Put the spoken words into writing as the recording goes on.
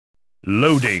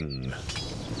Loading.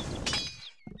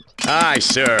 Aye,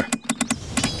 sir.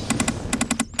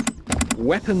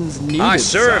 Weapons needed, I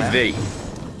serve sire. thee.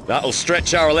 That'll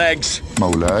stretch our legs.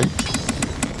 مولاي.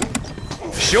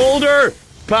 Shoulder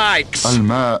pikes.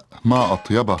 الماء ما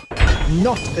أطيبه.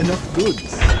 Not enough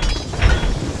goods.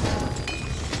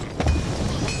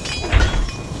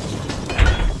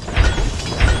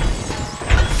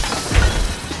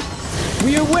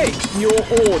 We await your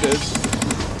orders.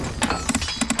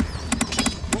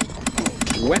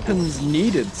 Weapons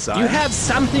needed, sire. You have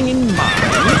something in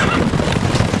mind?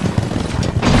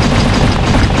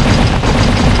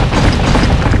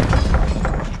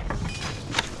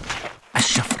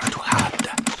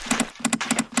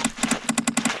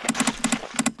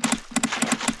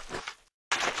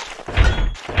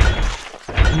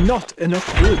 Not enough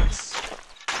goods.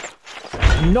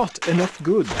 Not enough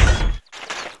goods.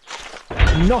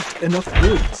 Not enough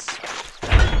goods.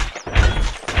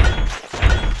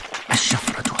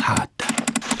 الشفرة حادة.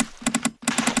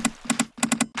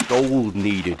 Gold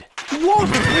needed. What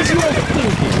is your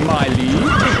thinking, my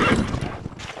liege?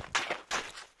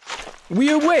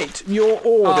 We await your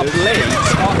orders. Our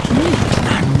blades are keen.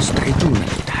 نحن مستعدون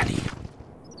للتحرير.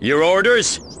 Your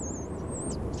orders?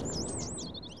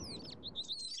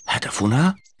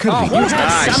 هدفنا You have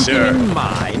Aye, something sir. in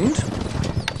mind?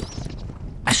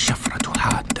 الشفرة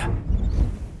حادة.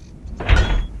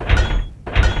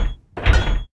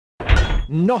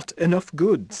 Not enough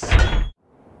goods.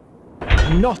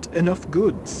 Not enough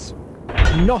goods.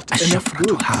 Not enough الشفرة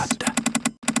goods. حادة.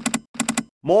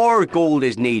 More gold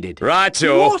is needed.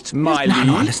 Righto. What, my نحن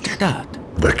على liege? استعداد.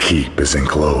 The keep is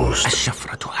enclosed.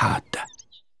 الشفرة حادة.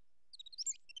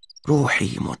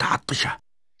 روحي متعطشة.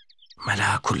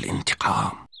 ملاك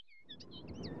الانتقام.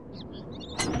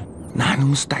 نحن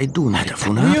مستعدون.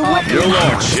 هدفنا Your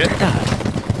lordship.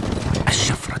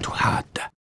 الشفرة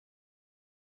حادة.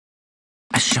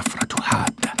 الشفرة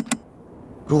حادة.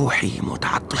 روحي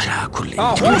متعطشة. ملاك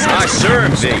الانتقام. I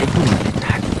serve thee. مستعدون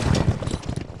للتحرير.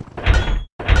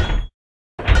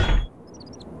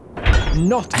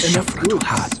 Not enough الشفرة goods.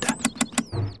 حادة.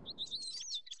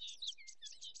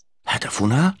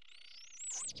 هدفنا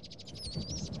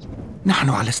نحن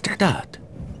على استعداد.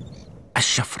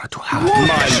 الشفرة حادة.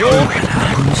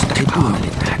 نحن مستعدون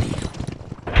للتحرير.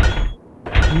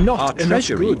 Not enough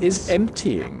goods is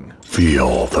emptying.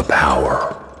 Feel the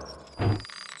power.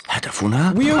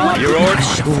 هدفنا We await Your orders?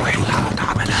 الشفرة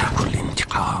حادة. ملاك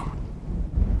الانتقام.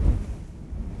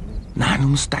 نحن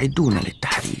مستعدون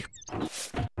للتحرير.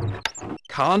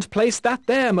 Can't place that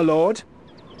there, my lord.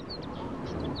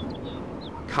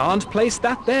 Can't place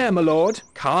that there, my lord.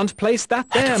 Can't place that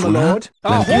there, my هدفنا lord.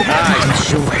 Our horses.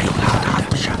 الشفرة حادة.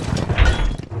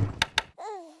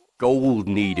 Gold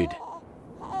needed.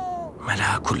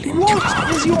 ملاك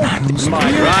الانتقام. is your- نحن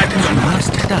مستعدون. Right. نحن على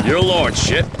استعداد. Your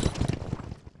lordship.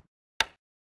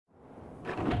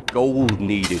 Gold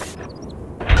needed.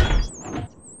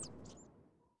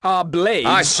 Our blades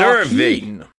I serve are thee.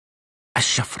 keen.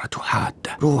 الشفرة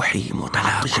حادة. روحي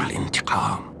متعطشة.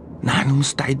 الانتقام. نحن Our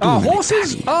مستعدون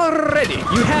horses للتحرير. are ready.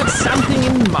 You have something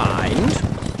in mind?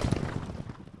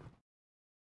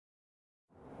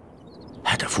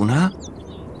 هدفنا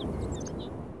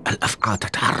الأفقى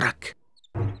تتحرك.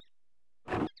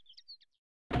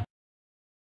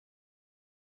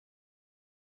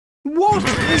 What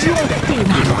is your thinking?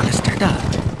 نحن على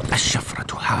استعداد.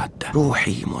 الشفرة حادة.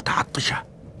 روحي متعطشة.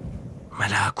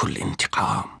 ملاك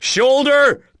الانتقام.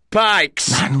 Shoulder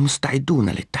pikes. نحن مستعدون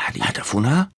للتحرير.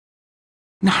 هدفنا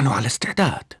نحن على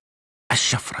استعداد.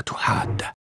 الشفرة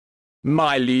حادة.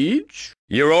 My liege?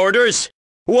 Your orders?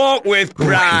 Walk with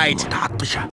روحي pride.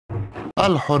 متعطشة.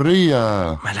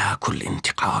 الحرية. ملاك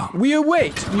الانتقام. We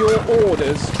await your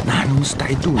orders. نحن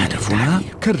مستعدون. هدفنا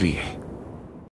كالريح.